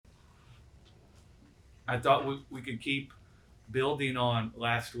I thought we could keep building on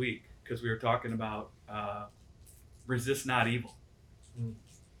last week because we were talking about resist not evil,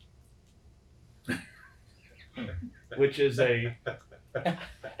 which is a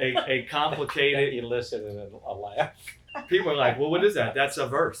complicated. Elicited a laugh. People are like, well, what is that? That's a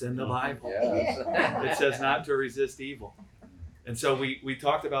verse in the Bible. Yes. It says not to resist evil. And so we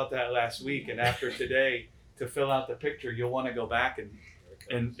talked about that last week. And after today, to fill out the picture, you'll want to go back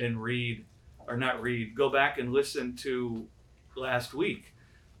and read, or not read, go back and listen to last week.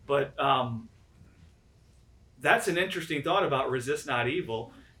 But that's an interesting thought about resist not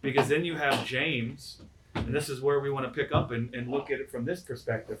evil, because then you have James, and this is where we want to pick up and look at it from this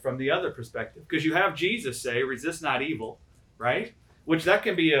perspective, from the other perspective. Because you have Jesus say, resist not evil, right? Which that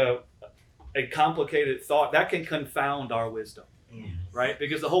can be a complicated thought. That can confound our wisdom, right?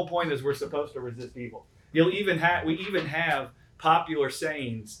 Because the whole point is we're supposed to resist evil. We even have popular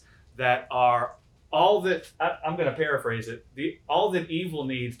sayings that are all that, I'm going to paraphrase it, all that evil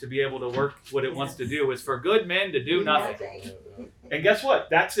needs to be able to work what it wants to do is for good men to do nothing. And guess what?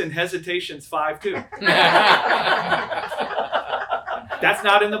 That's in Hesitations 5:2. That's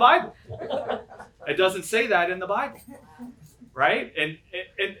not in the Bible. It doesn't say that in the Bible, right?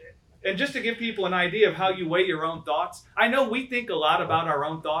 And just to give people an idea of how you weigh your own thoughts, I know we think a lot about our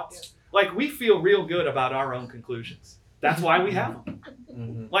own thoughts. Like we feel real good about our own conclusions. That's why we have them.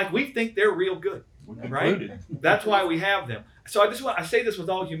 Mm-hmm. Like we think they're real good, right? That's why we have them. So I say this with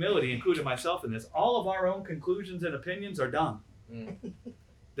all humility, including myself in this. All of our own conclusions and opinions are dumb.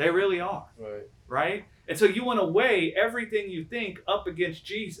 They really are, right? And so you want to weigh everything you think up against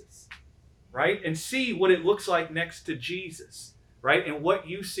Jesus, right? And see what it looks like next to Jesus, right? And what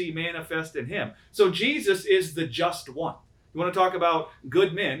you see manifest in him. So Jesus is the just one. You want to talk about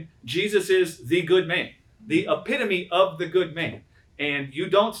good men? Jesus is the good man, the epitome of the good man. And you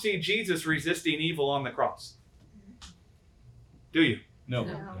don't see Jesus resisting evil on the cross. Do you? No.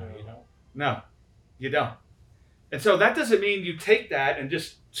 No, you don't. And so that doesn't mean you take that and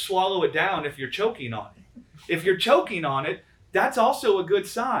just swallow it down if you're choking on it. If you're choking on it, that's also a good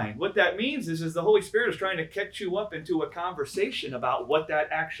sign. What that means is the Holy Spirit is trying to catch you up into a conversation about what that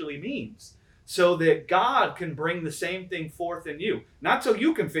actually means, so that God can bring the same thing forth in you. Not so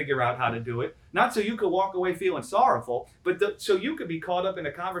you can figure out how to do it, not so you can walk away feeling sorrowful, but so you can be caught up in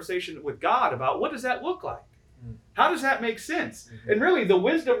a conversation with God about what does that look like? How does that make sense? And really, the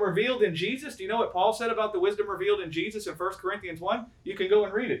wisdom revealed in Jesus, do you know what Paul said about the wisdom revealed in Jesus in 1 Corinthians 1? You can go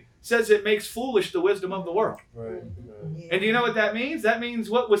and read it. It says it makes foolish the wisdom of the world. Right. And do you know what that means? That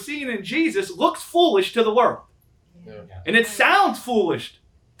means what was seen in Jesus looks foolish to the world. Yeah. And it sounds foolish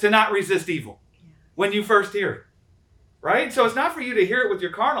to not resist evil when you first hear it. Right? So it's not for you to hear it with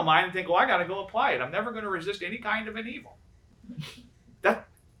your carnal mind and think, well, I got to go apply it. I'm never going to resist any kind of an evil.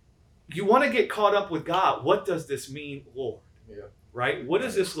 You want to get caught up with God. What does this mean, Lord? Yeah. Right? What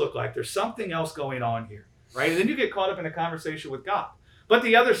does this look like? There's something else going on here. Right? And then you get caught up in a conversation with God. But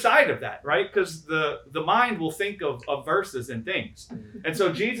the other side of that, right? Because the mind will think of verses and things. And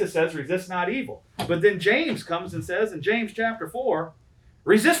so Jesus says, resist not evil. But then James comes and says in James chapter 4,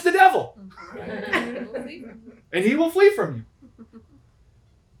 resist the devil. And he will flee from you.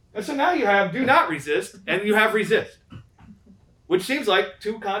 And so now you have do not resist and you have resist, which seems like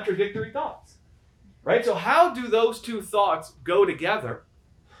two contradictory thoughts, right? So how do those two thoughts go together?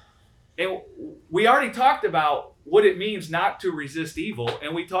 And we already talked about what it means not to resist evil.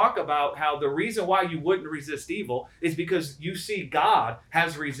 And we talk about how the reason why you wouldn't resist evil is because you see God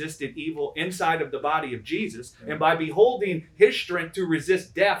has resisted evil inside of the body of Jesus. And by beholding his strength to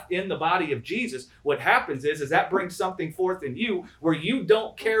resist death in the body of Jesus, what happens is that brings something forth in you where you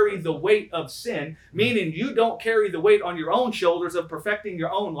don't carry the weight of sin, meaning you don't carry the weight on your own shoulders of perfecting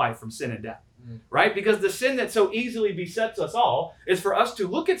your own life from sin and death. Right? Because the sin that so easily besets us all is for us to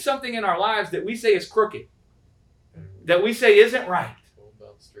look at something in our lives that we say is crooked, that we say isn't right.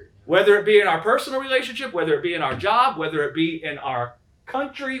 Whether it be in our personal relationship, whether it be in our job, whether it be in our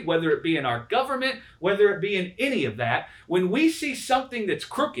country, whether it be in our government, whether it be in any of that, when we see something that's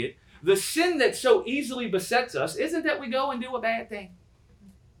crooked, the sin that so easily besets us isn't that we go and do a bad thing.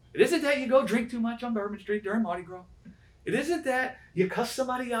 It isn't that you go drink too much on Bourbon Street during Mardi Gras. It isn't that you cuss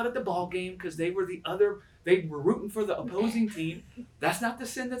somebody out at the ball game because they were rooting for the opposing team. That's not the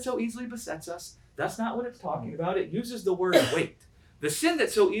sin that so easily besets us. That's not what it's talking about. It uses the word weight. The sin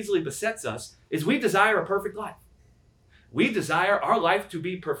that so easily besets us is we desire a perfect life. We desire our life to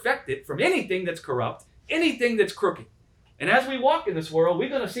be perfected from anything that's corrupt, anything that's crooked. And as we walk in this world, we're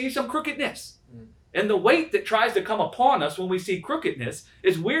going to see some crookedness. And the weight that tries to come upon us when we see crookedness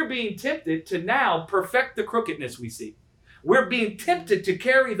is we're being tempted to now perfect the crookedness we see. we're being tempted to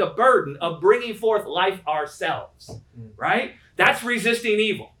carry the burden of bringing forth life ourselves, right? That's resisting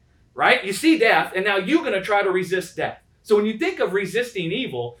evil, right? You see death, and now you're going to try to resist death. So when you think of resisting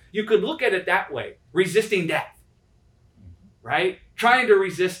evil, you could look at it that way, resisting death, right? Trying to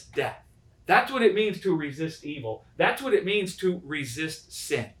resist death. That's what it means to resist evil. That's what it means to resist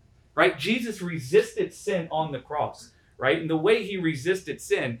sin, right? Jesus resisted sin on the cross, right? And the way he resisted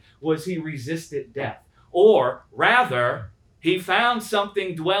sin was he resisted death. Or rather, he found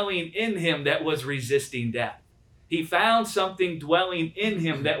something dwelling in him that was resisting death. He found something dwelling in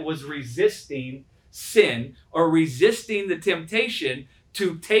him that was resisting sin or resisting the temptation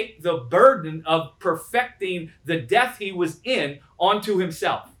to take the burden of perfecting the death he was in onto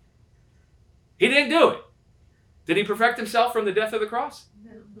himself. He didn't do it. Did he perfect himself from the death of the cross?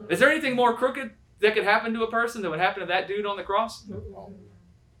 No. Is there anything more crooked that could happen to a person than what happened to that dude on the cross?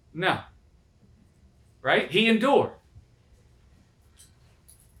 No. Right? He endured.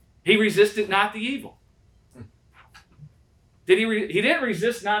 He resisted not the evil. He didn't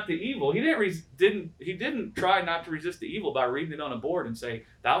resist not the evil. He didn't try not to resist the evil by reading it on a board and say,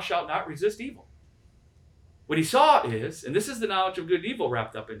 "Thou shalt not resist evil." What he saw is, and this is the knowledge of good and evil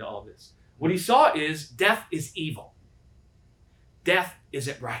wrapped up into all this. What he saw is death is evil. Death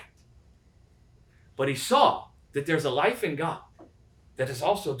isn't right. But he saw that there's a life in God that is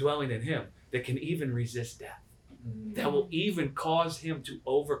also dwelling in him that can even resist death. That will even cause him to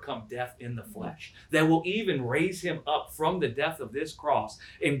overcome death in the flesh. That will even raise him up from the death of this cross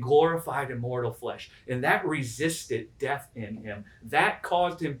in glorified immortal flesh. And that resisted death in him. That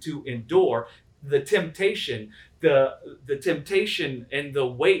caused him to endure the temptation, the temptation and the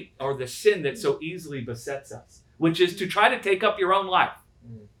weight or the sin that so easily besets us, which is to try to take up your own life.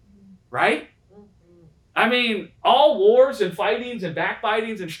 Right? I mean, all wars and fightings and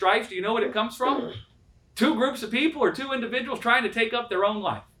backbitings and strifes, do you know what it comes from? Two groups of people or two individuals trying to take up their own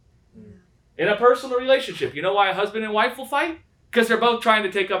life. In a personal relationship, you know why a husband and wife will fight? Because they're both trying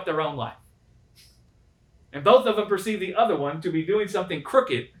to take up their own life. And both of them perceive the other one to be doing something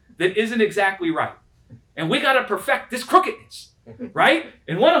crooked that isn't exactly right. And we got to perfect this crookedness, right?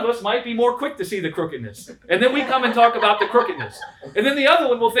 And one of us might be more quick to see the crookedness. And then we come and talk about the crookedness. And then the other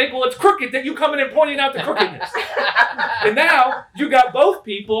one will think, well, it's crooked that you come in and pointing out the crookedness. And now you got both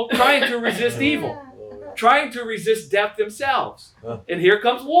people trying to resist evil, trying to resist death themselves. And here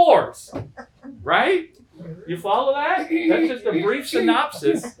comes wars, right? You follow that? That's just a brief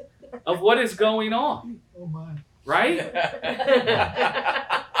synopsis of what is going on, right?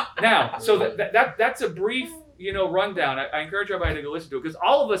 Now, so that's a brief, rundown. I encourage everybody to go listen to it because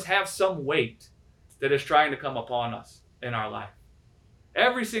all of us have some weight that is trying to come upon us in our life.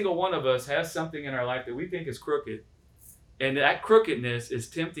 Every single one of us has something in our life that we think is crooked, and that crookedness is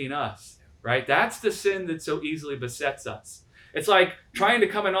tempting us, right? That's the sin that so easily besets us. It's like trying to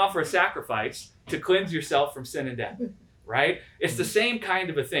come and offer a sacrifice to cleanse yourself from sin and death, right? It's the same kind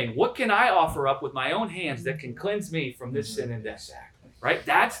of a thing. What can I offer up with my own hands that can cleanse me from this sin and death? Right?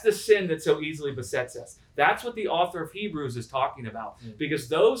 That's the sin that so easily besets us. That's what the author of Hebrews is talking about. Because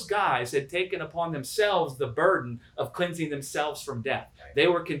those guys had taken upon themselves the burden of cleansing themselves from death. They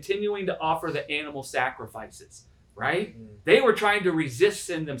were continuing to offer the animal sacrifices. Right? They were trying to resist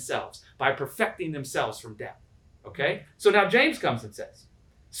sin themselves by perfecting themselves from death. Okay? So now James comes and says,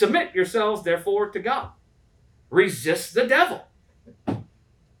 submit yourselves therefore to God. Resist the devil,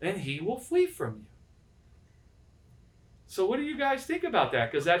 and he will flee from you. So what do you guys think about that?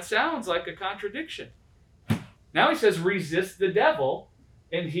 Because that sounds like a contradiction. Now he says, resist the devil,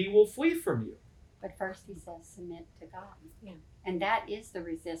 and he will flee from you. But first he says, submit to God. Yeah. And that is the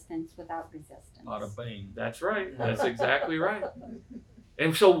resistance without resistance. Bada bing. That's right. That's exactly right.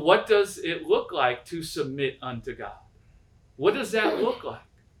 And so what does it look like to submit unto God? What does that look like?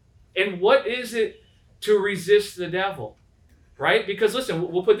 And what is it to resist the devil? Right? Because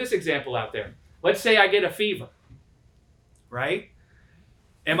listen, we'll put this example out there. Let's say I get a fever. Right?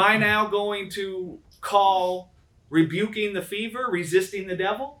 Am I now going to call rebuking the fever, resisting the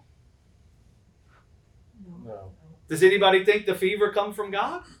devil? No. Does anybody think the fever come from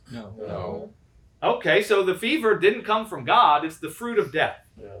God? No. Okay, so the fever didn't come from God. It's the fruit of death.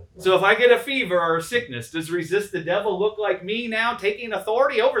 Yeah. So if I get a fever or a sickness, does resist the devil look like me now taking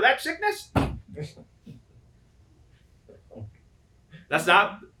authority over that sickness? That's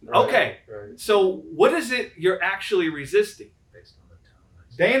not... Okay, Right. so what is it you're actually resisting?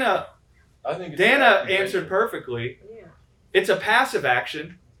 Dana I think it's answered perfectly. Yeah. It's a passive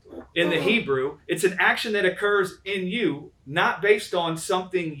action in the Hebrew. It's an action that occurs in you, not based on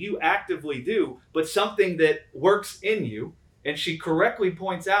something you actively do, but something that works in you. And she correctly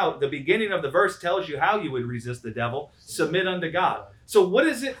points out the beginning of the verse tells you how you would resist the devil. Submit unto God. So what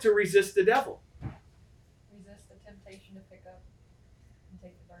is it to resist the devil? Resist the temptation to pick up and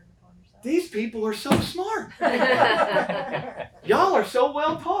take the burden upon yourself. These people are so smart. Y'all are so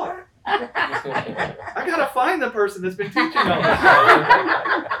well taught. I gotta find the person that's been teaching on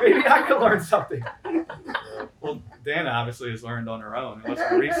this. Maybe I could learn something. Well, Dana obviously has learned on her own,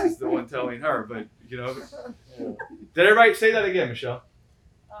 unless Maurice is the one telling her. But did everybody say that again, Michelle?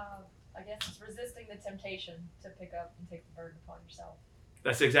 I guess it's resisting the temptation to pick up and take the burden upon yourself.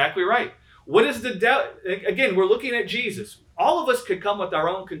 That's exactly right. What is the devil? Again, we're looking at Jesus. All of us could come with our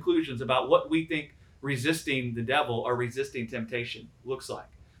own conclusions about what we think resisting the devil or resisting temptation looks like.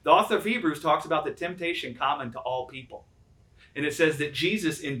 The author of Hebrews talks about the temptation common to all people. And it says that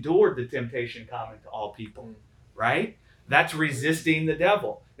Jesus endured the temptation common to all people, right? That's resisting the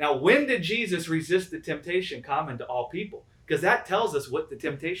devil. Now, when did Jesus resist the temptation common to all people? Because that tells us what the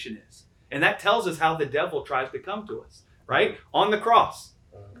temptation is. And that tells us how the devil tries to come to us, right? On the cross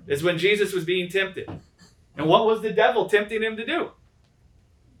is when Jesus was being tempted. And what was the devil tempting him to do?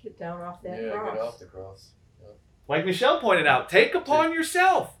 Get down off that Yeah, cross. get off the cross. Like Michelle pointed out, take upon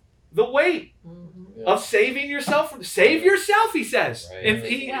yourself the weight Mm-hmm. of saving yourself. Save yourself, he says. Right. And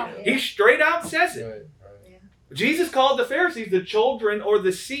he straight out says it. Right. Jesus called the Pharisees the children or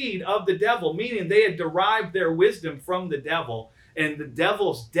the seed of the devil, meaning they had derived their wisdom from the devil, and the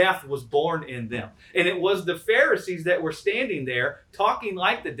devil's death was born in them. And it was the Pharisees that were standing there talking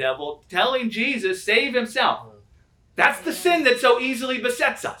like the devil, telling Jesus, save himself. That's the sin that so easily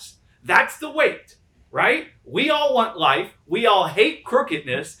besets us. That's the weight, right? We all want life. We all hate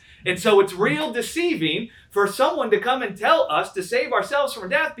crookedness. And so it's real deceiving for someone to come and tell us to save ourselves from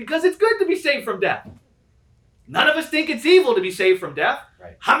death, because it's good to be saved from death. None of us think it's evil to be saved from death.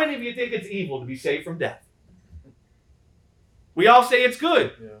 Right. How many of you think it's evil to be saved from death? We all say it's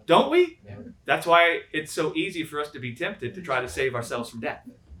good, Yeah. don't we? Yeah. That's why it's so easy for us to be tempted to try to save ourselves from death.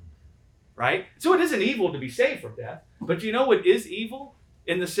 Right? So it isn't evil to be saved from death. But you know what is evil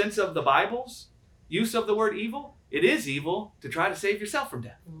in the sense of the Bible's use of the word evil? It is evil to try to save yourself from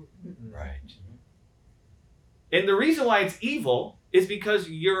death. Right. And the reason why it's evil is because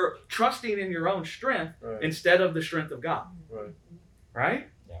you're trusting in your own strength Right. instead of the strength of God. Right. Right?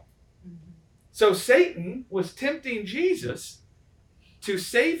 Yeah. So Satan was tempting Jesus to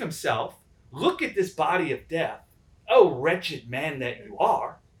save himself. Look at this body of death. Oh, wretched man that you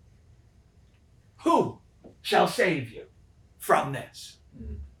are. Who shall save you from this?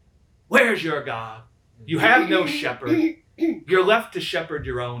 Mhm. Where's your God? You have no shepherd. You're left to shepherd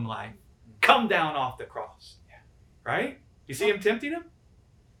your own life. Come down off the cross. Right? You see him tempting him?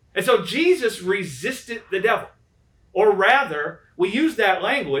 And so Jesus resisted the devil. Or rather, we use that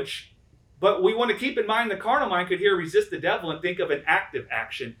language, but we want to keep in mind the carnal mind could hear resist the devil and think of an active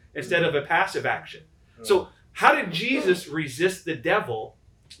action instead of a passive action. So how did Jesus resist the devil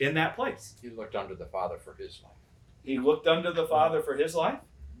in that place? He looked unto the Father for his life. He looked unto the Father for his life,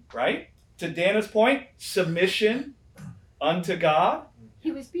 right? To Dana's point, submission unto God.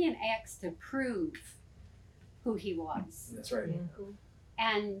 He was being asked to prove who he was. That's right. Mm-hmm.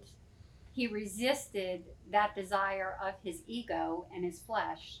 And he resisted that desire of his ego and his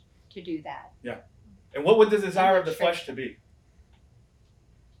flesh to do that. And what would the desire of the flesh to be?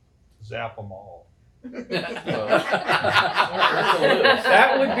 Zap them all.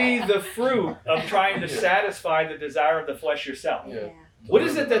 That would be the fruit of trying to satisfy the desire of the flesh yourself. Yeah. What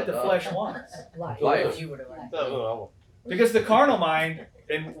is it that the flesh wants? Life. Because the carnal mind,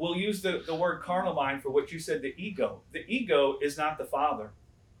 and we'll use the word carnal mind for what you said, the ego. The ego is not the father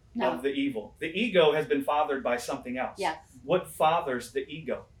No. of the evil. The ego has been fathered by something else. Yes. What fathers the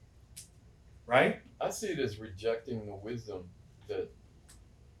ego? Right? I see it as rejecting the wisdom that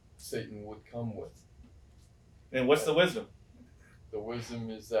Satan would come with. And what's the wisdom? The wisdom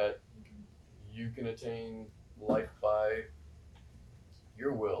is that you can attain life by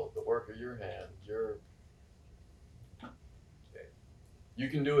your will, the work of your hand, you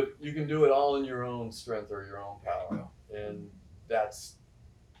can do it. You can do it all in your own strength or your own power, and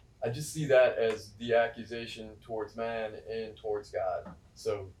I just see that as the accusation towards man and towards God.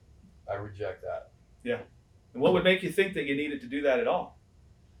 So I reject that. And what would make you think that you needed to do that at all?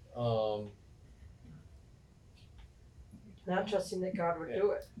 Not trusting that God would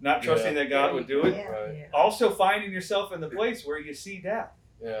do it. Not trusting that God would do it. Right. Also finding yourself in the place where you see death.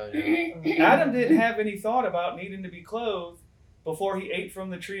 Yeah. Adam didn't have any thought about needing to be clothed before he ate from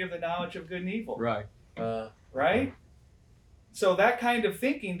the tree of the knowledge of good and evil. Right. Right? So that kind of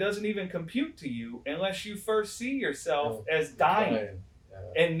thinking doesn't even compute to you unless you first see yourself as dying.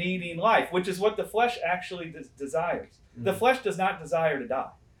 and needing life, which is what the flesh actually desires. The flesh does not desire to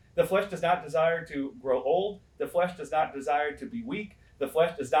die. The flesh does not desire to grow old. The flesh does not desire to be weak. The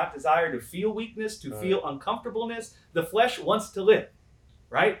flesh does not desire to feel weakness, to feel uncomfortableness. The flesh wants to live,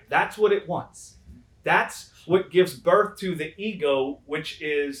 right? That's what it wants. That's what gives birth to the ego, which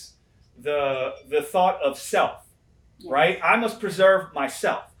is the thought of self, right? I must preserve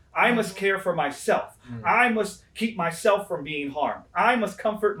myself. I must care for myself. I must keep myself from being harmed. I must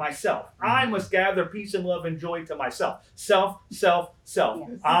comfort myself. I must gather peace and love and joy to myself. Self, self, self.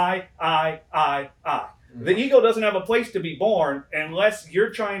 Yes. I. The ego doesn't have a place to be born unless you're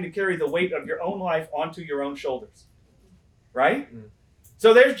trying to carry the weight of your own life onto your own shoulders. Right?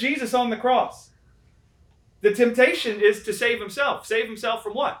 So there's Jesus on the cross. The temptation is to save himself. Save himself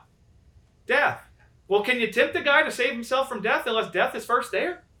from what? Death. Well, can you tempt a guy to save himself from death unless death is first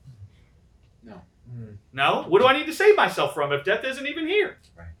there? No? What do I need to save myself from if death isn't even here?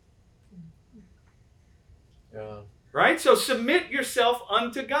 Right? So submit yourself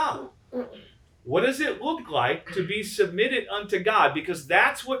unto God. What does it look like to be submitted unto God? Because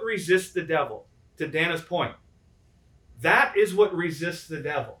that's what resists the devil, to Dana's point. That is what resists the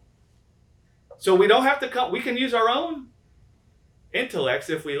devil. So we don't have to come, we can use our own intellects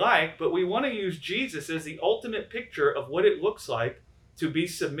if we like, but we want to use Jesus as the ultimate picture of what it looks like to be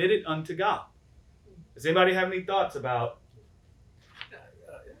submitted unto God. Does anybody have any thoughts about?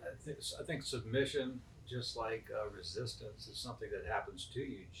 I think submission, just like resistance, is something that happens to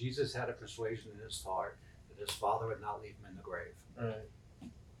you. Jesus had a persuasion in his heart that his Father would not leave him in the grave. Right.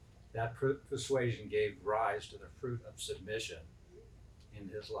 That persuasion gave rise to the fruit of submission in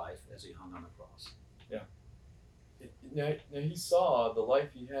his life as he hung on the cross. Now he saw the life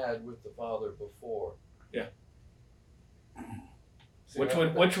he had with the Father before. Yeah. See,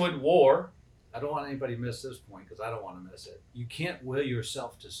 Which would war? I don't want anybody to miss this point because I don't want to miss it. You can't will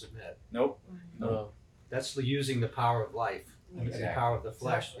yourself to submit. Nope. No. That's using the power of life and the power of the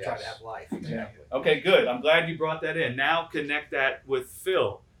flesh to try to have life. Exactly. Okay, good. I'm glad you brought that in. Now connect that with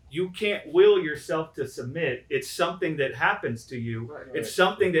Phil. You can't will yourself to submit. It's something that happens to you. Right. It's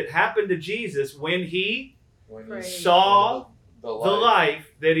something that happened to Jesus when he When Right. saw the the life.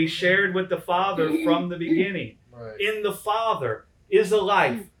 life that he shared with the Father from the beginning. Right. In the Father is a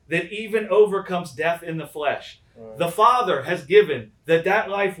life that even overcomes death in the flesh. Right. The Father has given that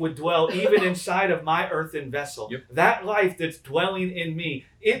life would dwell even inside of my earthen vessel. Yep. That life that's dwelling in me,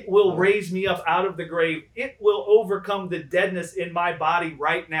 it will raise me up out of the grave. It will overcome the deadness in my body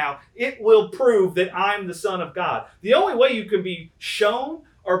right now. It will prove that I'm the Son of God. The only way you can be shown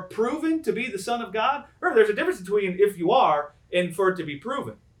or proven to be the Son of God, remember there's a difference between if you are and for it to be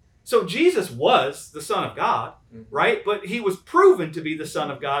proven. So Jesus was the Son of God, right? But he was proven to be the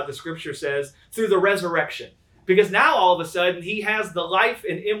Son of God, the scripture says, through the resurrection. Because now all of a sudden he has the life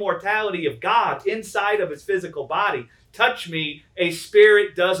and immortality of God inside of his physical body. Touch me, a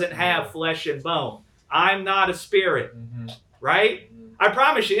spirit doesn't have flesh and bone. I'm not a spirit, right? I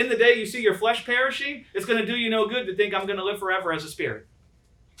promise you, in the day you see your flesh perishing, it's going to do you no good to think I'm going to live forever as a spirit.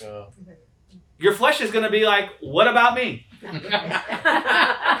 Your flesh is going to be like, what about me? You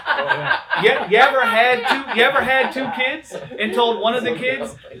ever had two kids and told one of the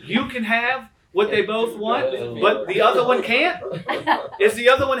kids, you can have what they both want, but the other one can't? Is the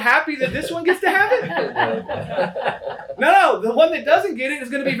other one happy that this one gets to have it? No, the one that doesn't get it is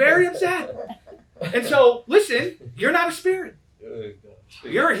going to be very upset. And so, listen, you're not a spirit.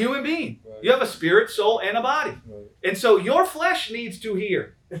 You're a human being. You have a spirit, soul, and a body. And so your flesh needs to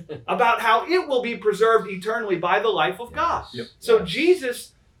hear about how it will be preserved eternally by the life of God. Yep. So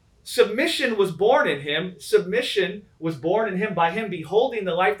Jesus, submission was born in him. Submission was born in him by him beholding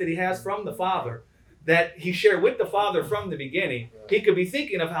the life that he has from the Father, that he shared with the Father from the beginning. He could be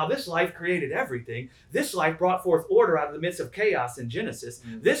thinking of how this life created everything. This life brought forth order out of the midst of chaos in Genesis.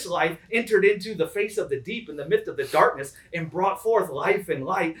 This life entered into the face of the deep in the midst of the darkness and brought forth life and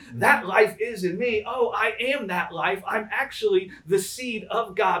light. That life is in me. Oh, I am that life. I'm actually the seed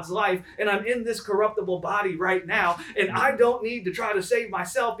of God's life, and I'm in this corruptible body right now, and I don't need to try to save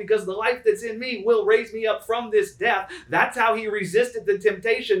myself because the life that's in me will raise me up from this death. That's how he resisted the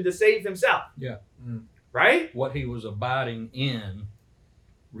temptation to save himself. Yeah. Right? What he was abiding in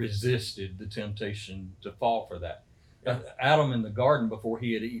resisted the temptation to fall for that. Adam in the garden, before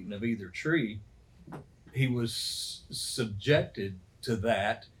he had eaten of either tree, he was subjected to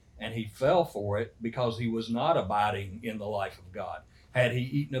that, and he fell for it because he was not abiding in the life of God. Had he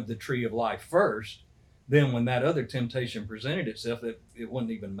eaten of the tree of life first, then when that other temptation presented itself, it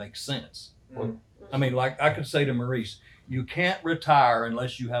wouldn't even make sense. I mean, like I could say to Maurice, you can't retire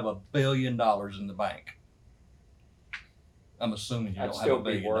unless you have $1 billion in the bank. I'm assuming you I'd don't have still $1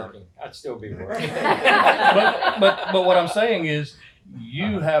 be billion. working. I'd still be working. But what I'm saying is,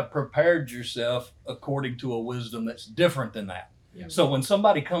 you have prepared yourself according to a wisdom that's different than that. Yeah. So when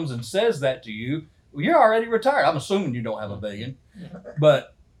somebody comes and says that to you, well, you're already retired. I'm assuming you don't have $1 billion,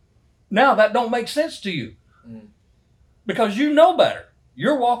 but now that don't make sense to you Mm. because you know better.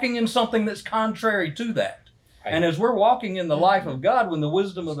 You're walking in something that's contrary to that. And as we're walking in the life of God, when the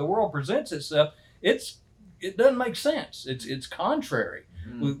wisdom of the world presents itself, it doesn't make sense. It's contrary.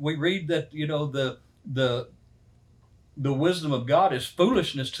 Mm. We read that, you know, the wisdom of God is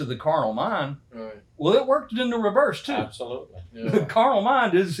foolishness to the carnal mind. Right. Well, it worked in the reverse too. Absolutely. The Yeah. carnal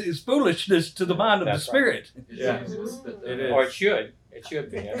mind is foolishness to the mind of the That's right. spirit. Yeah. It is. Or it should. It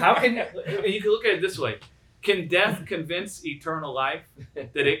should be. How can you can look at it this way? Can death convince eternal life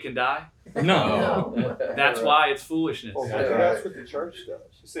that it can die? No. That's why it's foolishness. Well, Yeah. that's what the church does.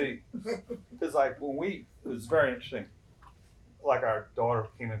 You see, because like it was very interesting. Like our daughter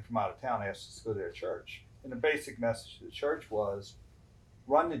came in from out of town, asked us to go to their church, and the basic message to the church was,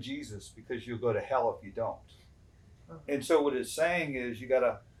 "Run to Jesus because you'll go to hell if you don't." And so what it's saying is you got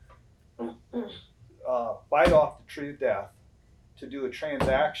to bite off the tree of death to do a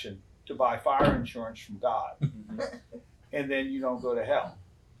transaction to buy fire insurance from God, and then you don't go to hell.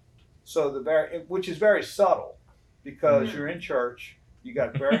 So which is very subtle, because you're in church, you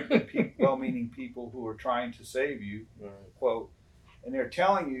got very good well-meaning people who are trying to save you, Right. quote, and they're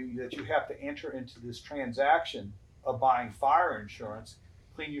telling you that you have to enter into this transaction of buying fire insurance,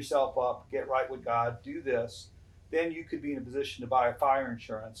 clean yourself up, get right with God, do this, then you could be in a position to buy a fire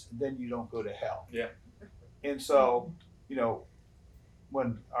insurance, and then you don't go to hell. Yeah. And so, you know,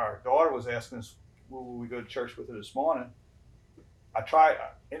 when our daughter was asking us, will we go to church with her this morning, I tried,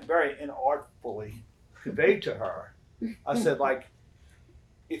 and very inartfully conveyed to her, I said, like,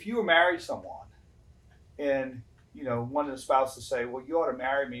 if you were married to someone, and, you know, one of the spouses say, well, you ought to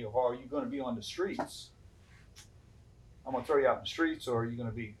marry me, or are you going to be on the streets? I'm going to throw you out in the streets, or are you going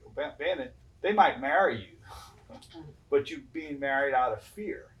to be abandoned? They might marry you, but you being married out of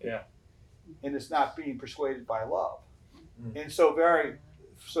fear. Yeah. And it's not being persuaded by love. Mm. And so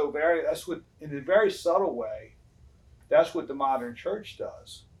that's what, in a very subtle way, that's what the modern church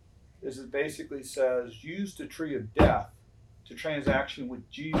does, is it basically says, use the tree of death to transaction with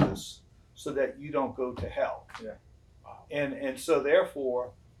Jesus so that you don't go to hell. Yeah. Wow. And so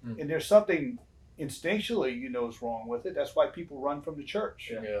therefore, and there's something instinctually you know is wrong with it. That's why people run from the church.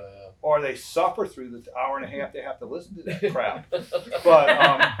 Yeah. Yeah. Or they suffer through the hour and a half they have to listen to that crap.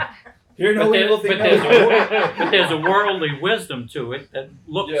 But Hear no But, evil thing. there's a worldly wisdom to it that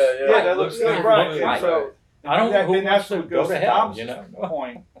looks. that looks Right. right. Looks And right. so I don't know who then wants that's to what go goes to to hell, Thomas's you know?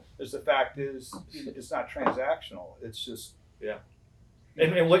 point, is the fact is it's not transactional. It's just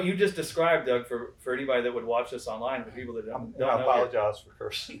And what you just described, Doug, for anybody that would watch this online, for people that don't I know yet. apologize for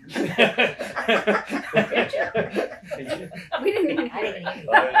cursing. We didn't even. I didn't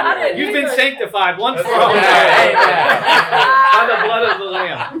hear you. You've been sanctified once That's for all right. by the blood of the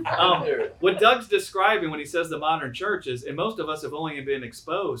Lamb. What Doug's describing when he says the modern church is, and most of us have only been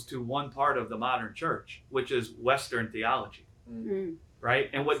exposed to one part of the modern church, which is Western theology, Mm. right?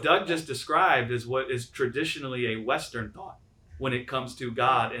 And what Doug just described is what is traditionally a Western thought when it comes to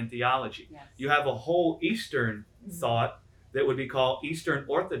God and theology. Yes. You have a whole Eastern thought that would be called Eastern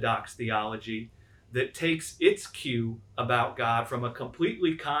Orthodox theology that takes its cue about God from a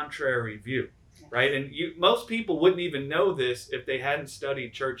completely contrary view, right? And most people wouldn't even know this if they hadn't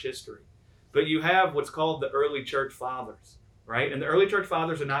studied church history. But you have what's called the early church fathers, right? And the early church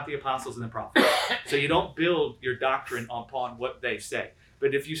fathers are not the apostles and the prophets. So you don't build your doctrine upon what they say.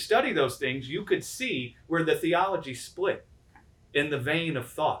 But if you study those things, you could see where the theology split in the vein of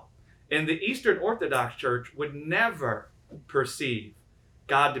thought. And the Eastern Orthodox Church would never perceive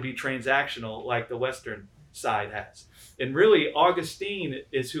God to be transactional like the Western side has. And really, Augustine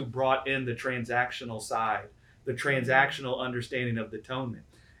is who brought in the transactional side, the transactional understanding of the atonement.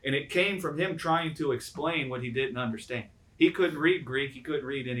 And it came from him trying to explain what he didn't understand. He couldn't read Greek, he couldn't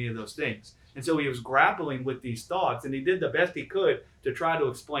read any of those things. And so he was grappling with these thoughts, and he did the best he could to try to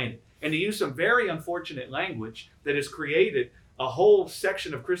explain it. And he used some very unfortunate language that has created a whole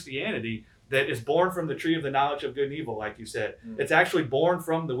section of Christianity that is born from the tree of the knowledge of good and evil, like you said. It's actually born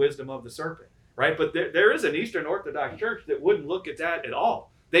from the wisdom of the serpent, right? But there is an Eastern Orthodox church that wouldn't look at that at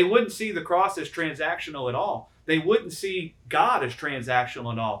all. They wouldn't see the cross as transactional at all. They wouldn't see God as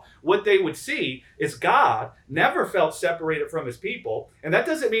transactional at all. What they would see is God never felt separated from his people, and that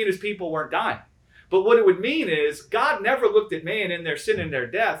doesn't mean his people weren't dying. But what it would mean is God never looked at man in their sin and their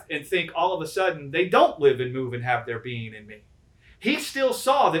death and think all of a sudden they don't live and move and have their being in me. He still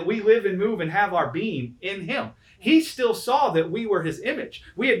saw that we live and move and have our being in him. He still saw that we were his image.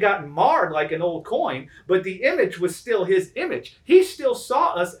 We had gotten marred like an old coin, but the image was still his image. He still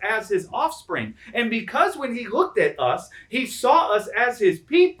saw us as his offspring. And because when he looked at us, he saw us as his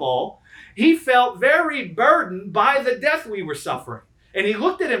people, he felt very burdened by the death we were suffering. And he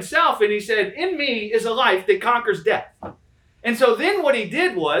looked at himself and he said, in me is a life that conquers death. And so then what he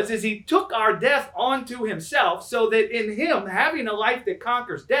did is he took our death onto himself so that in him, having a life that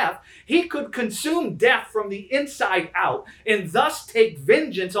conquers death, he could consume death from the inside out and thus take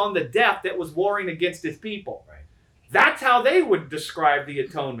vengeance on the death that was warring against his people. Right. That's how they would describe the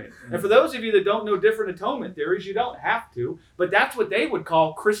atonement. And for those of you that don't know different atonement theories, you don't have to, but that's what they would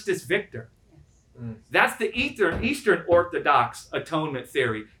call Christus Victor. That's the Eastern Orthodox atonement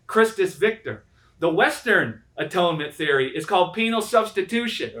theory, Christus Victor. The Western atonement theory is called penal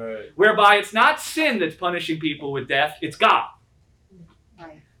substitution, whereby it's not sin that's punishing people with death, it's God.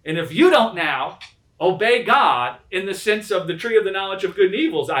 Right. And if you don't now obey God in the sense of the tree of the knowledge of good and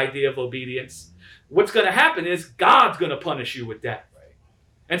evil's idea of obedience, what's going to happen is God's going to punish you with death. Right.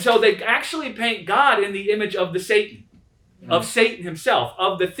 And so they actually paint God in the image of the Satan, of Satan himself,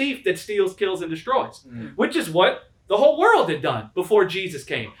 of the thief that steals, kills, and destroys, which is what the whole world had done before Jesus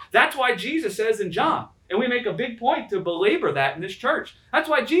came. That's why Jesus says in John, and we make a big point to belabor that in this church. That's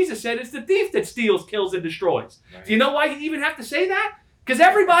why Jesus said it's the thief that steals, kills, and destroys. Right. Do you know why he even have to say that? Because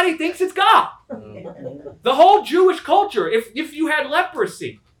everybody thinks it's God. Mm. The whole Jewish culture, if you had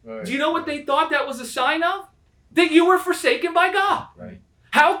leprosy, Right. do you know what they thought that was a sign of? That you were forsaken by God. Right.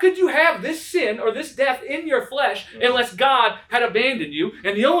 How could you have this sin or this death in your flesh unless God had abandoned you?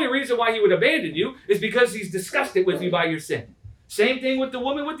 And the only reason why he would abandon you is because he's disgusted with you by your sin. Same thing with the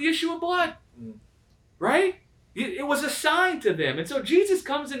woman with the issue of blood. Right? It was a sign to them. And so Jesus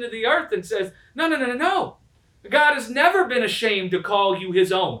comes into the earth and says, no. God has never been ashamed to call you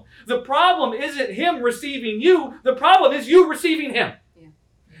his own. The problem isn't him receiving you. The problem is you receiving him.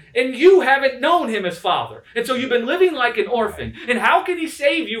 And you haven't known him as Father. And so you've been living like an orphan. And how can he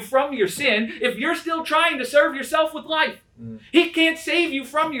save you from your sin if you're still trying to serve yourself with life? He can't save you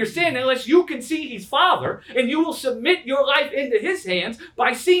from your sin unless you can see he's Father and you will submit your life into his hands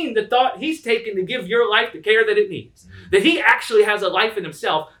by seeing the thought he's taken to give your life the care that it needs. That he actually has a life in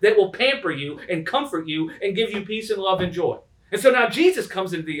himself that will pamper you and comfort you and give you peace and love and joy. And so now Jesus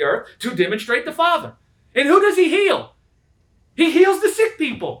comes into the earth to demonstrate the Father. And who does he heal? He heals the sick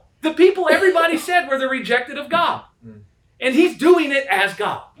people. The people everybody said were the rejected of God. And he's doing it as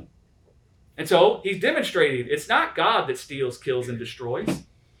God. And so he's demonstrating it's not God that steals, kills, and destroys.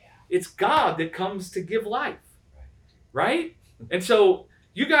 It's God that comes to give life. Right? And so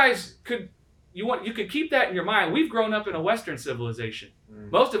you guys could keep that in your mind. We've grown up in a Western civilization.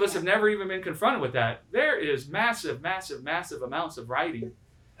 Most of us have never even been confronted with that. There is massive amounts of writing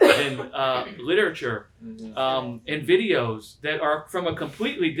and literature and videos that are from a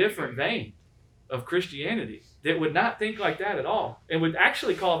completely different vein of Christianity that would not think like that at all and would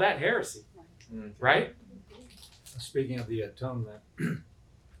actually call that heresy. Right? Speaking of the atonement,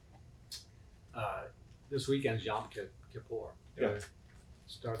 this weekend's Yom Kippur. Yeah.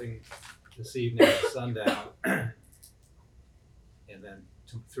 Starting this evening at sundown, and then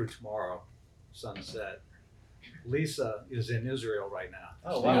through tomorrow, sunset. Lisa is in Israel right now.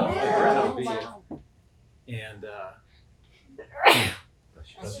 Oh, Staying wow. at the wow. And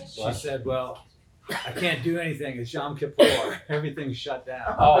she said, well, I can't do anything. It's Yom Kippur. Everything's shut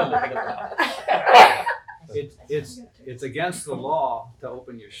down. It's against the law to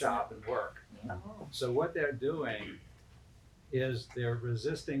open your shop and work. So what they're doing is they're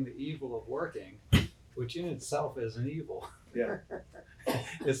resisting the evil of working, which in itself is an evil. Yeah.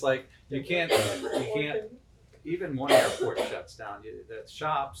 It's like you can't. Even one airport shuts down. The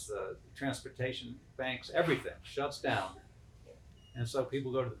shops, the transportation, banks, everything shuts down, and so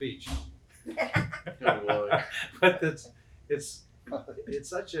people go to the beach. But it's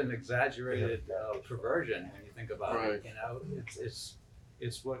such an exaggerated perversion when you think about it. You know,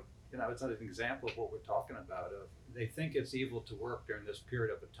 it's what it's an example of what we're talking about. They think it's evil to work during this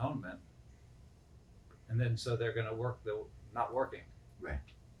period of atonement, and then so they're going to work the not working.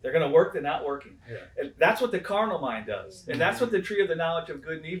 They're going to work the not working. Yeah. And that's what the carnal mind does. And that's what the tree of the knowledge of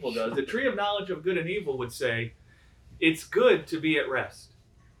good and evil does. The tree of knowledge of good and evil would say, it's good to be at rest.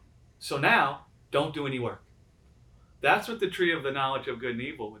 So now, don't do any work. That's what the tree of the knowledge of good and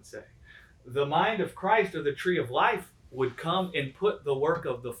evil would say. The mind of Christ, or the tree of life, would come and put the work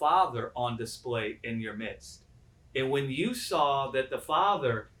of the Father on display in your midst. And when you saw that the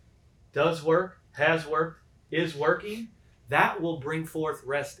Father does work, has worked, is working, that will bring forth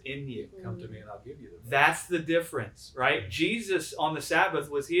rest in you. Come to me and I'll give you the. That's the difference, right? Jesus on the Sabbath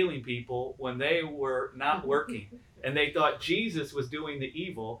was healing people when they were not working. And they thought Jesus was doing the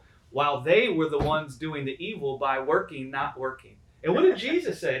evil while they were the ones doing the evil by working, not working. And what did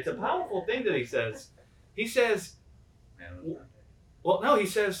Jesus say? It's a powerful thing that he says. He says, well, no, he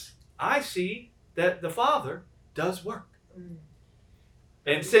says, I see that the Father does work.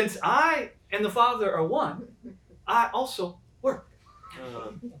 And since I and the Father are one, I also work.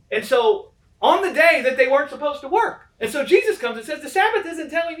 And so on the day that they weren't supposed to work. And so Jesus comes and says, the Sabbath isn't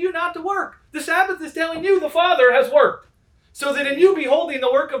telling you not to work. The Sabbath is telling you the Father has worked. So that in you beholding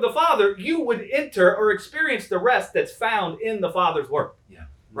the work of the Father, you would enter or experience the rest that's found in the Father's work. Yeah.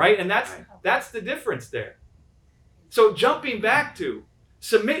 Right? And that's the difference there. So jumping back to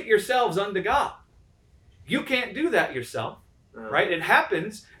submit yourselves unto God. You can't do that yourself. Right? It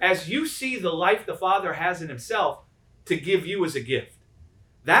happens as you see the life the Father has in himself to give you as a gift.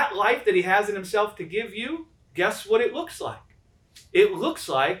 That life that he has in himself to give you, guess what it looks like? It looks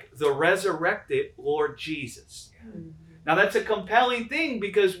like the resurrected Lord Jesus. Now that's a compelling thing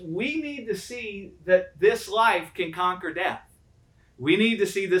because we need to see that this life can conquer death. We need to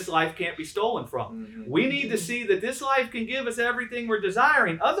see this life can't be stolen from. We need to see that this life can give us everything we're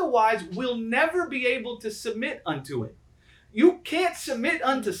desiring. Otherwise, we'll never be able to submit unto it. You can't submit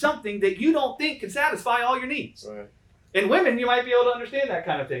unto something that you don't think can satisfy all your needs. Right. And women, you might be able to understand that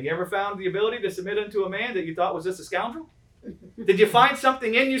kind of thing. You ever found the ability to submit unto a man that you thought was just a scoundrel? Did you find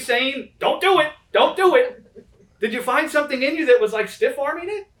something in you saying, don't do it, don't do it? Did you find something in you that was like stiff-arming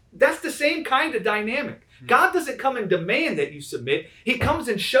it? That's the same kind of dynamic. God doesn't come and demand that you submit. He comes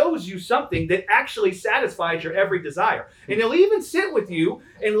and shows you something that actually satisfies your every desire. And he'll even sit with you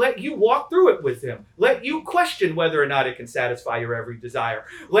and let you walk through it with him. Let you question whether or not it can satisfy your every desire.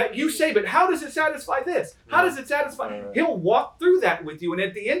 Let you say, but how does it satisfy this? How does it satisfy? He'll walk through that with you. And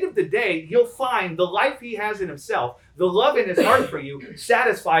at the end of the day, you'll find the life he has in himself, the love in his heart for you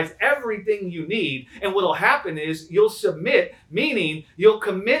satisfies everything you need. And what'll happen is you'll submit, meaning you'll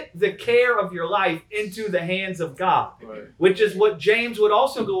commit the care of your life into the hands of God, which is what James would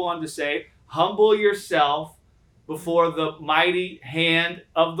also go on to say, humble yourself before the mighty hand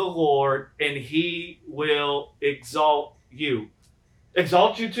of the Lord, and he will exalt you.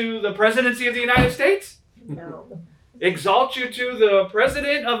 Exalt you to the presidency of the United States? No. Exalt you to the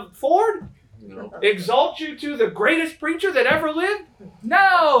president of Ford? No. Exalt you to the greatest preacher that ever lived?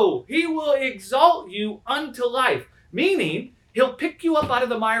 No! He will exalt you unto life. Meaning, he'll pick you up out of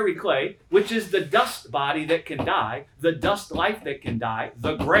the miry clay, which is the dust body that can die, the dust life that can die,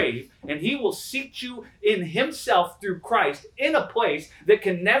 the grave, and he will seat you in himself through Christ in a place that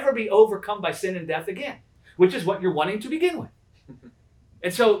can never be overcome by sin and death again, which is what you're wanting to begin with.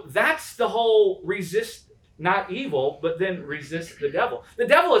 And so that's the whole resist not evil, but then resist the devil. The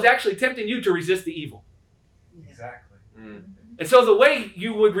devil is actually tempting you to resist the evil. Exactly. And so the way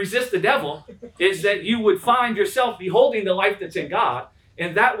you would resist the devil is that you would find yourself beholding the life that's in God,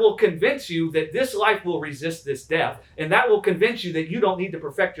 and that will convince you that this life will resist this death, and that will convince you that you don't need to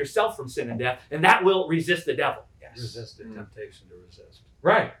perfect yourself from sin and death, and that will resist the devil. Resist the temptation to resist.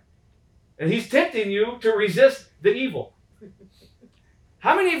 Right. And he's tempting you to resist the evil.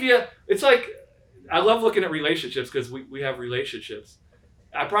 How many of you, it's like, I love looking at relationships because we have relationships.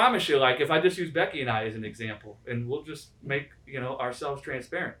 I promise you, like if I just use Becky and I as an example, and we'll just make ourselves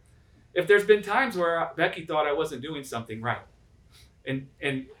transparent. If there's been times where Becky thought I wasn't doing something right, and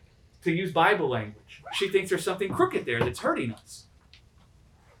to use Bible language, she thinks there's something crooked there that's hurting us,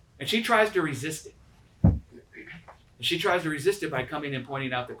 and she tries to resist it. And she tries to resist it by coming and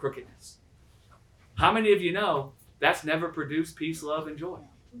pointing out the crookedness. How many of you know that's never produced peace, love, and joy?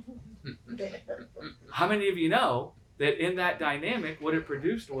 How many of you know that in that dynamic, what it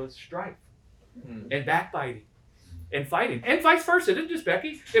produced was strife and backbiting and fighting, and vice versa? It isn't just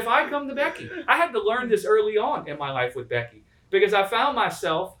Becky. If I come to Becky, I had to learn this early on in my life with Becky because I found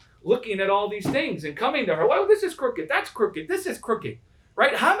myself looking at all these things and coming to her, well, this is crooked, that's crooked, this is crooked,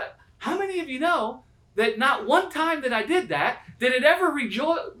 right? How many of you know that not one time that I did that did it ever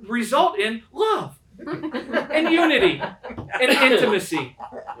result in love and unity and intimacy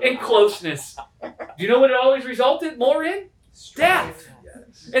and closeness? Do you know what it always resulted more in? Death.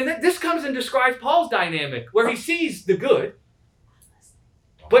 And this comes and describes Paul's dynamic, where he sees the good,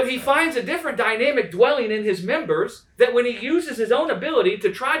 but he finds a different dynamic dwelling in his members, that when he uses his own ability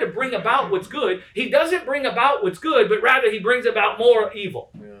to try to bring about what's good, he doesn't bring about what's good, but rather he brings about more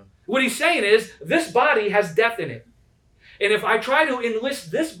evil. Yeah. What he's saying is, this body has death in it. And if I try to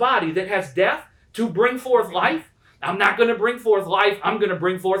enlist this body that has death to bring forth life, I'm not going to bring forth life, I'm going to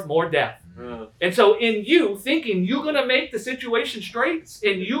bring forth more death. Yeah. And so in you thinking you're going to make the situation straight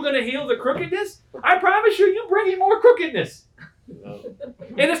and you're going to heal the crookedness, I promise you're bringing more crookedness. Yeah.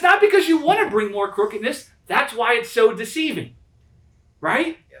 And it's not because you want to bring more crookedness. That's why it's so deceiving.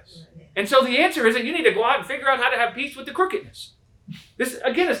 Right? Yes. And so the answer is that you need to go out and figure out how to have peace with the crookedness. This,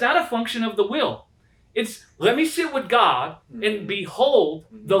 again, it's not a function of the will. It's let me sit with God and behold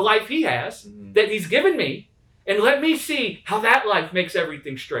the life He has that He's given me, and let me see how that life makes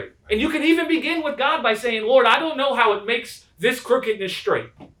everything straight. And you can even begin with God by saying, Lord, I don't know how it makes this crookedness straight.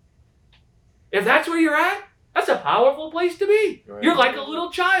 If that's where you're at, that's a powerful place to be. Right. You're like a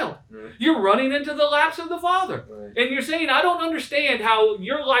little child. Right. You're running into the laps of the Father. Right. And you're saying, I don't understand how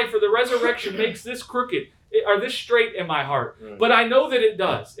your life or the resurrection makes this crooked or this straight in my heart. Right. But I know that it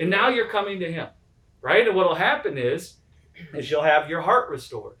does. And now you're coming to Him. Right? And what will happen is you'll have your heart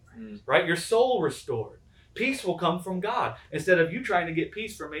restored. Right? Your soul restored. Peace will come from God instead of you trying to get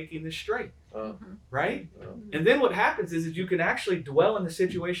peace from making this straight. Right? And then what happens is that you can actually dwell in the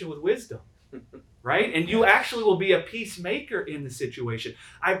situation with wisdom. Right? And you actually will be a peacemaker in the situation.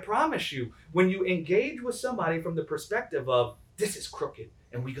 I promise you, when you engage with somebody from the perspective of, this is crooked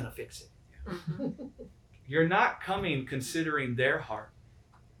and we're going to fix it. You're not coming considering their heart.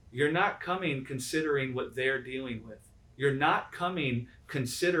 You're not coming considering what they're dealing with. You're not coming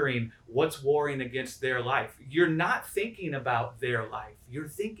considering what's warring against their life. You're not thinking about their life. You're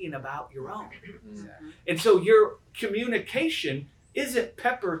thinking about your own. And so your communication isn't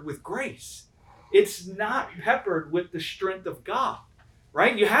peppered with grace. It's not peppered with the strength of God,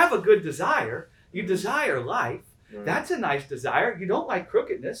 right? You have a good desire. You desire life. Right. That's a nice desire. You don't like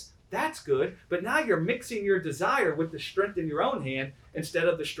crookedness. That's good. But now you're mixing your desire with the strength in your own hand instead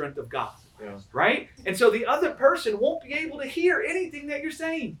of the strength of God, right? And so the other person won't be able to hear anything that you're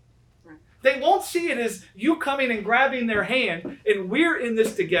saying. They won't see it as you coming and grabbing their hand and we're in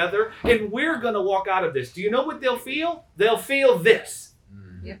this together and we're going to walk out of this. Do you know what they'll feel? They'll feel this.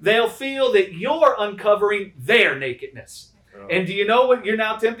 They'll feel that you're uncovering their nakedness. And do you know what you're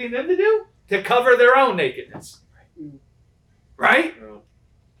now tempting them to do? To cover their own nakedness. Right?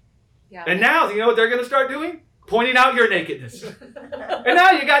 Yeah. And now, you know what they're going to start doing? Pointing out your nakedness. And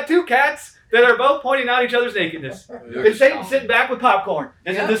now you got two cats that are both pointing out each other's nakedness. And Satan's sitting back with popcorn.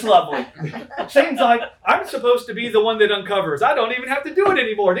 Isn't this lovely? Satan's like, I'm supposed to be the one that uncovers. I don't even have to do it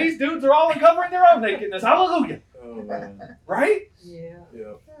anymore. These dudes are all uncovering their own nakedness. Hallelujah. Oh, man. Right? Yeah.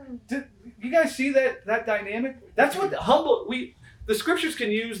 Yeah. You guys see that dynamic? That's what the scriptures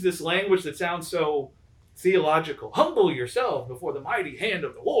can use this language that sounds so theological. Humble yourself before the mighty hand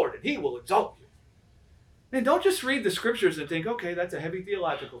of the Lord and He will exalt you. Man, don't just read the scriptures and think, okay, that's a heavy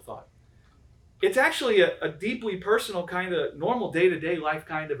theological thought. It's actually a deeply personal kind of normal day-to-day life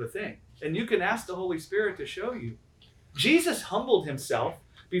kind of a thing. And you can ask the Holy Spirit to show you. Jesus humbled Himself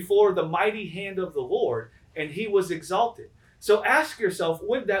before the mighty hand of the Lord and He was exalted. So ask yourself,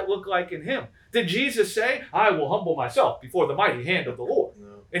 what did that look like in Him? Did Jesus say, I will humble myself before the mighty hand of the Lord?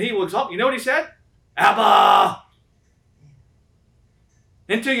 No. And He will exalt. You know what He said? Abba!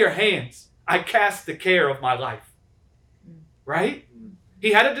 Into your hands I cast the care of my life. Right?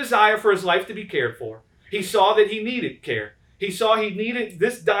 He had a desire for his life to be cared for. He saw that he needed care. He saw he needed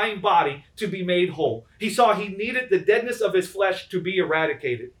this dying body to be made whole. He saw he needed the deadness of his flesh to be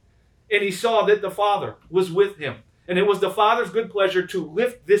eradicated. And he saw that the Father was with him. And it was the Father's good pleasure to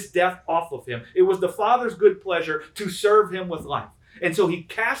lift this death off of him. It was the Father's good pleasure to serve him with life. And so he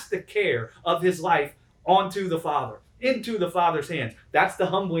cast the care of his life onto the Father, into the Father's hands. That's the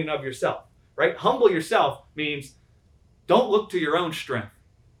humbling of yourself, right? Humble yourself means don't look to your own strength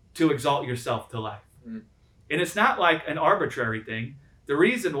to exalt yourself to life. And it's not like an arbitrary thing. The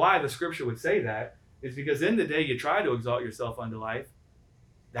reason why the scripture would say that is because in the day you try to exalt yourself unto life,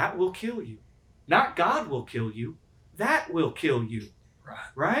 that will kill you. Not God will kill you. That will kill you.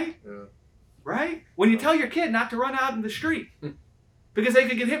 Right? Yeah. Right? When you tell your kid not to run out in the street because they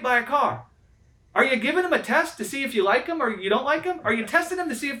could get hit by a car, are you giving them a test to see if you like them or you don't like them? Are you testing them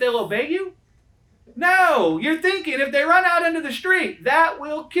to see if they'll obey you? No, you're thinking if they run out into the street, that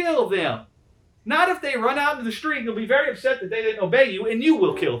will kill them. Not if they run out into the street, you'll be very upset that they didn't obey you and you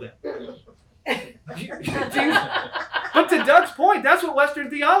will kill them. But to Doug's point, that's what Western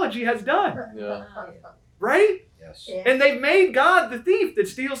theology has done. Yeah. Right? Yes. And they've made God the thief that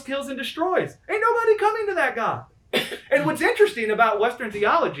steals, kills, and destroys. Ain't nobody coming to that God. And what's interesting about Western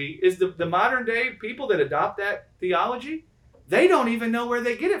theology is the modern day people that adopt that theology, they don't even know where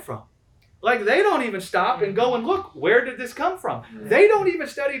they get it from. Like they don't even stop and go and look, where did this come from? They don't even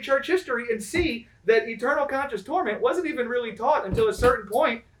study church history and see that eternal conscious torment wasn't even really taught until a certain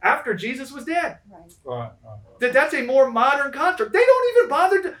point after Jesus was dead. Right. Right. That's a more modern construct. They don't even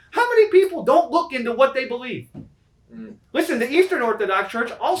bother to. How many people don't look into what they believe? Mm. Listen, the Eastern Orthodox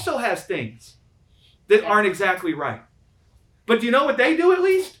Church also has things that aren't exactly right. But do you know what they do at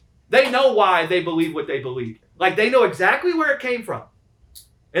least? They know why they believe what they believe. Like they know exactly where it came from.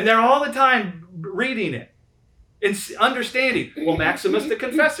 And they're all the time reading it and understanding. Well, Maximus the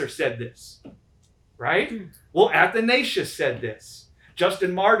Confessor said this, right? Well, Athanasius said this.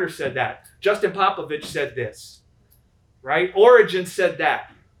 Justin Martyr said that. Justin Popovich said this, right? Origen said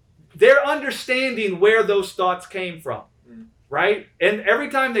that. They're understanding where those thoughts came from, right? And every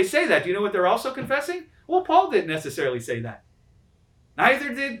time they say that, do you know what they're also confessing? Well, Paul didn't necessarily say that.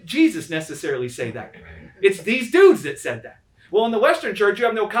 Neither did Jesus necessarily say that. It's these dudes that said that. Well, in the Western Church, you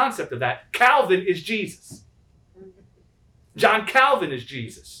have no concept of that. Calvin is Jesus. John Calvin is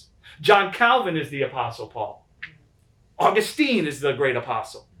Jesus. John Calvin is the Apostle Paul. Augustine is the great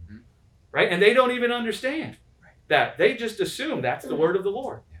apostle. Right? And they don't even understand that. They just assume that's the word of the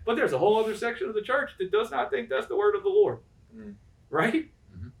Lord. But there's a whole other section of the church that does not think that's the word of the Lord. Right?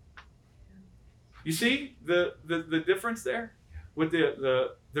 You see the difference there? With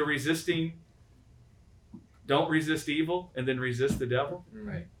the resisting, don't resist evil and then resist the devil.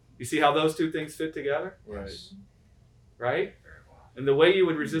 Right. You see how those two things fit together? Right. Right? And the way you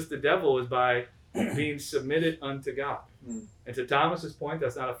would resist the devil is by being submitted unto God. And to Thomas's point,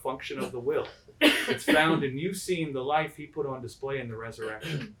 that's not a function of the will. It's found in you seeing the life he put on display in the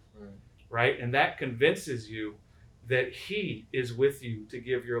resurrection. Right? And that convinces you that he is with you to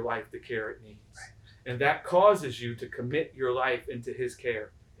give your life the care it needs. And that causes you to commit your life into his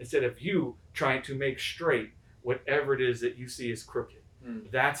care instead of you trying to make straight whatever it is that you see as crooked.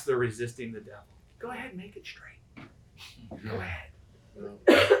 That's the resisting the devil. Go ahead and make it straight. Go ahead.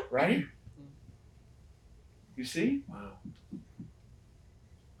 Right? You see? Wow.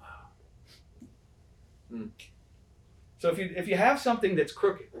 So if you have something that's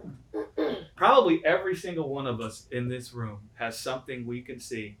crooked, probably every single one of us in this room has something we can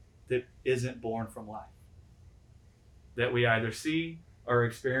see that isn't born from life. That we either see or are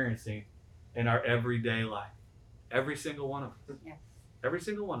experiencing in our everyday life. Every single one of us. Yes. Every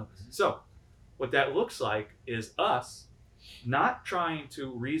single one of us. So, what that looks like is us not trying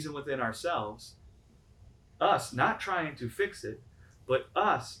to reason within ourselves, us not trying to fix it, but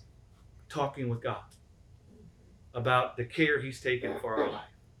us talking with God about the care he's taken for our life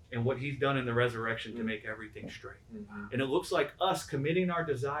and what he's done in the resurrection to make everything straight. And it looks like us committing our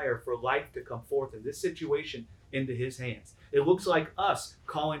desire for life to come forth in this situation into his hands. It looks like us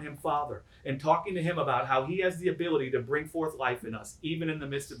calling him Father and talking to him about how he has the ability to bring forth life in us, even in the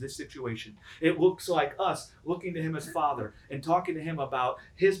midst of this situation. It looks like us looking to him as Father and talking to him about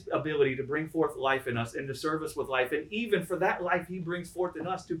his ability to bring forth life in us and to serve us with life. And even for that life he brings forth in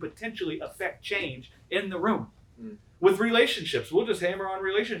us to potentially affect change in the room. With relationships, we'll just hammer on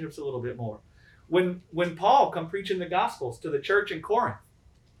relationships a little bit more. When Paul come preaching the Gospels to the church in Corinth,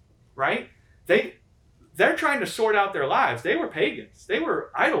 right? They're trying to sort out their lives. They were pagans. They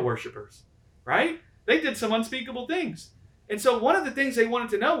were idol worshipers, right? They did some unspeakable things. And so one of the things they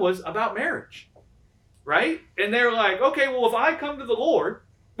wanted to know was about marriage, right? And they're like, okay, well, if I come to the Lord,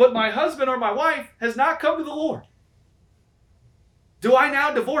 but my husband or my wife has not come to the Lord, do I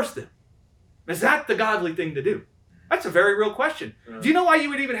now divorce them? Is that the godly thing to do? That's a very real question. Do you know why you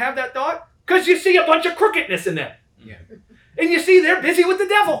would even have that thought? Because you see a bunch of crookedness in them. Yeah. And you see they're busy with the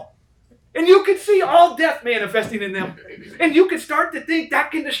devil. And you can see all death manifesting in them. And you can start to think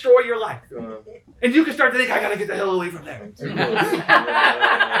that can destroy your life. And you can start to think, I got to get the hell away from there.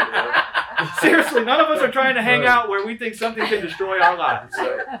 Seriously, none of us are trying to hang out where we think something can destroy our lives.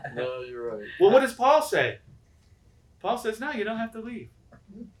 No, you're right. Well, what does Paul say? Paul says, no, you don't have to leave.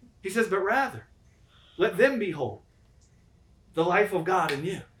 He says, but rather, let them behold the life of God in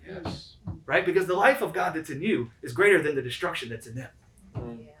you. Yes. Right? Because the life of God that's in you is greater than the destruction that's in them.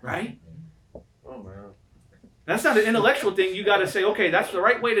 Right? Oh, man. That's not an intellectual thing. You got to say, okay, that's the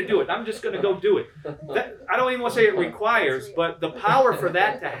right way to do it. I'm just going to go do it. I don't even want to say it requires, but the power for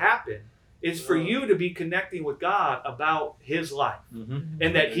that to happen is for you to be connecting with God about his life.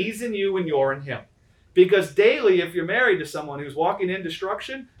 And that he's in you and you're in him. Because daily, if you're married to someone who's walking in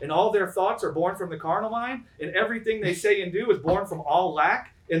destruction and all their thoughts are born from the carnal mind and everything they say and do is born from all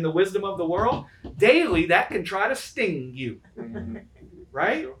lack in the wisdom of the world, daily that can try to sting you.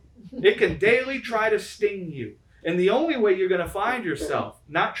 Right? It can daily try to sting you. And the only way you're going to find yourself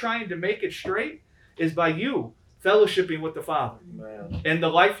not trying to make it straight is by you fellowshipping with the Father and the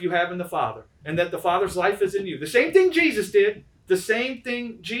life you have in the Father and that the Father's life is in you. The same thing Jesus did. The same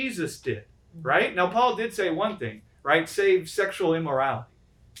thing Jesus did. Right? Now, Paul did say one thing, right? Save sexual immorality.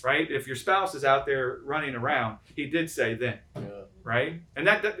 right? If your spouse is out there running around, he did say then, Yeah. right? And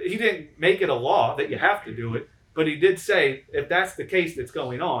that he didn't make it a law that you have to do it, but he did say if that's the case that's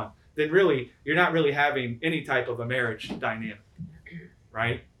going on, then really you're not really having any type of a marriage dynamic,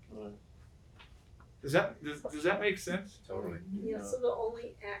 right? Right. Does that make sense? Totally. Yeah, so the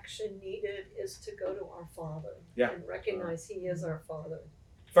only action needed is to go to our Father. Yeah. And recognize He is our Father.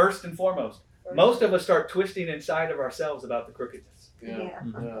 First and foremost, most of us start twisting inside of ourselves about the crookedness. Yeah.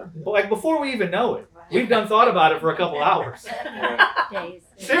 Yeah. But like before we even know it, we've done thought about it for a couple hours. Days.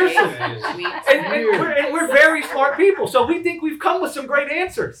 Seriously. And we're very smart people, so we think we've come with some great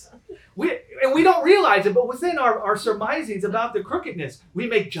answers. We don't realize it, but within our surmisings about the crookedness, we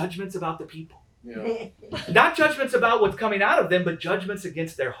make judgments about the people. Yeah. Not judgments about what's coming out of them, but judgments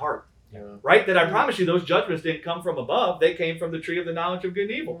against their heart. Yeah. Right? That I promise you, those judgments didn't come from above. They came from the tree of the knowledge of good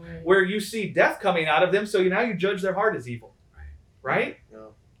and evil, where you see death coming out of them, so now you judge their heart as evil. Right?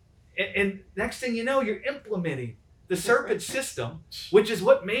 Yeah. And next thing you know, you're implementing the serpent system, which is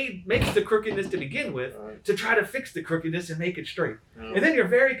what makes the crookedness to begin with, Right. to try to fix the crookedness and make it straight. Yeah. And then you're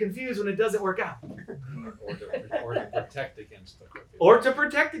very confused when it doesn't work out. Or to protect against the crooked. Or to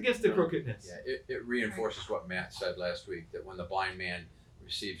protect against the crookedness. Yeah, it reinforces what Matt said last week, that when the blind man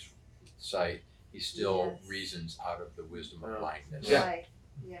receives sight, he still Yes. reasons out of the wisdom of Yeah. blindness. Yeah. Right.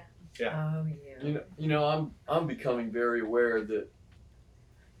 Yeah. Oh, yeah. You know, I'm becoming very aware that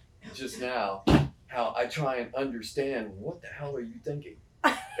just now how I try and understand what the hell are you thinking.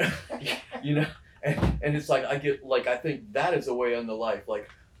 You know, and it's like I think that is a way in the life. Like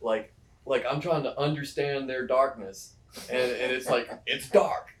I'm trying to understand their darkness, and it's like it's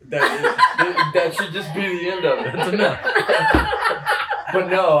dark. That should just be the end of it. That's enough. But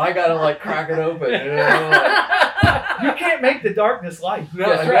no, I gotta like crack it open. You know, You can't make the darkness light. no,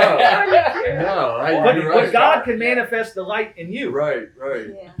 But, you're but right. God can manifest the light in you. Right.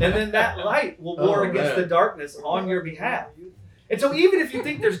 Yeah. And then that light will war Oh, against man. the darkness on your behalf. And so even if you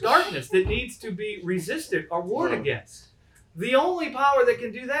think there's darkness that needs to be resisted or warred against, the only power that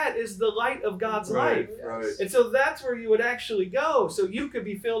can do that is the light of God's light. Right. And so that's where you would actually go, so you could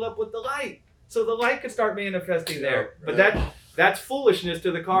be filled up with the light. So the light could start manifesting there. But that's foolishness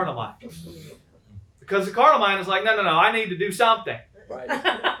to the carnal mind. Because the carnal mind is like, no, I need to do something. Right.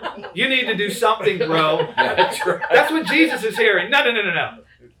 You need to do something, bro. That's right. That's what Jesus is hearing. No.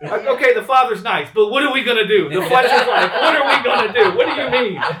 Okay, the Father's nice, but what are we going to do? The flesh is like, what are we going to do? What do you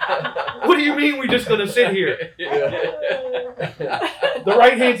mean? What do you mean we're just going to sit here? The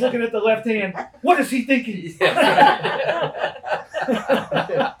right hand's looking at the left hand. What is he thinking?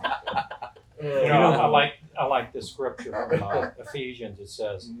 You know, I like this scripture from Ephesians. It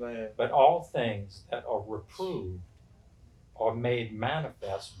says, Man. "But all things that are reproved are made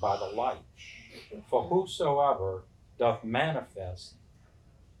manifest by the light. For whosoever doth manifest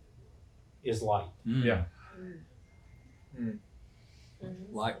is light." Yeah.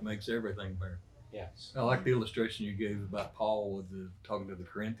 Light makes everything better. Yes. I like the illustration you gave about Paul with talking to the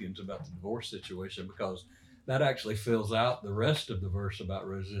Corinthians about the divorce situation, because that actually fills out the rest of the verse about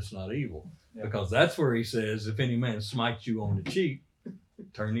resist not evil. Yeah. Because that's where he says, if any man smites you on the cheek,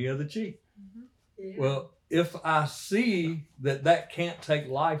 turn the other cheek. Yeah. Well, if I see that can't take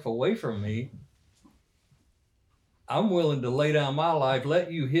life away from me, I'm willing to lay down my life, let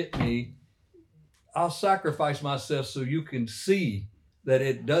you hit me. I'll sacrifice myself so you can see that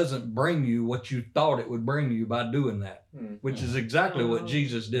it doesn't bring you what you thought it would bring you by doing that, which is exactly what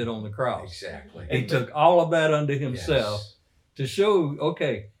Jesus did on the cross. Exactly. He took all of that unto himself to show,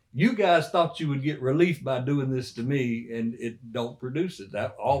 okay, you guys thought you would get relief by doing this to me, and it don't produce it.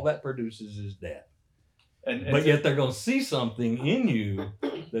 That all that produces is death. But yet they're going to see something in you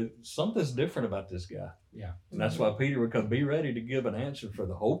that something's different about this guy. Yeah. And that's why Peter would come, be ready to give an answer for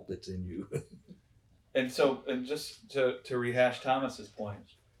the hope that's in you. And just to rehash Thomas's point,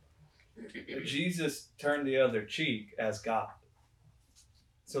 Jesus turned the other cheek as God.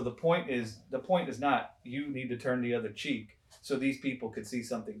 So the point is not you need to turn the other cheek so these people could see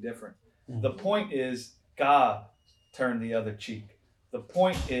something different. The point is God turned the other cheek. The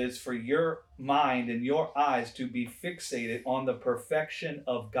point is for your mind and your eyes to be fixated on the perfection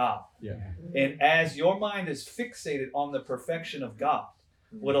of God. Yeah. And as your mind is fixated on the perfection of God,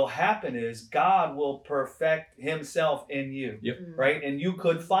 what'll happen is God will perfect himself in you. Yep. Right? And you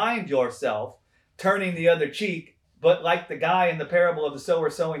could find yourself turning the other cheek, but like the guy in the parable of the sower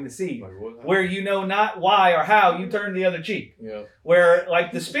sowing the seed, where you know not why or how you turn the other cheek. Yeah. Where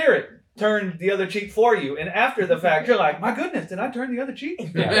like the Spirit turn the other cheek for you. And after the fact, you're like, my goodness, did I turn the other cheek?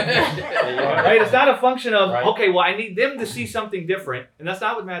 Right? It's not a function of, Right. okay, well, I need them to see something different. And that's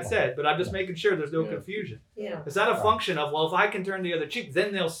not what Matt said, but I'm just making sure there's no Yeah. confusion. Yeah. It's not a function of, well, if I can turn the other cheek,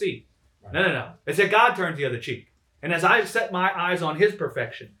 then they'll see. No. It's that God turns the other cheek. And as I set my eyes on his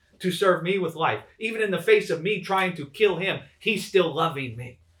perfection to serve me with life, even in the face of me trying to kill him, he's still loving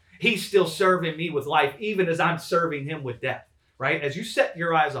me. He's still serving me with life, even as I'm serving him with death. Right? As you set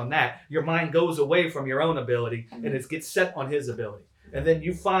your eyes on that, your mind goes away from your own ability and it gets set on his ability. And then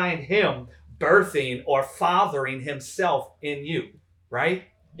you find him birthing or fathering himself in you. Right?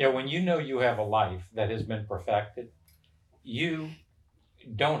 Yeah, when you know you have a life that has been perfected, you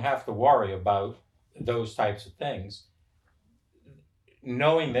don't have to worry about those types of things.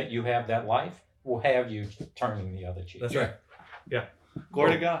 Knowing that you have that life will have you turning the other cheek. That's right. Yeah.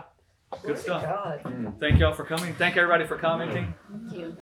 Glory to God. Good Glory to stuff. God. Thank y'all for coming. Thank everybody for commenting. Thank you.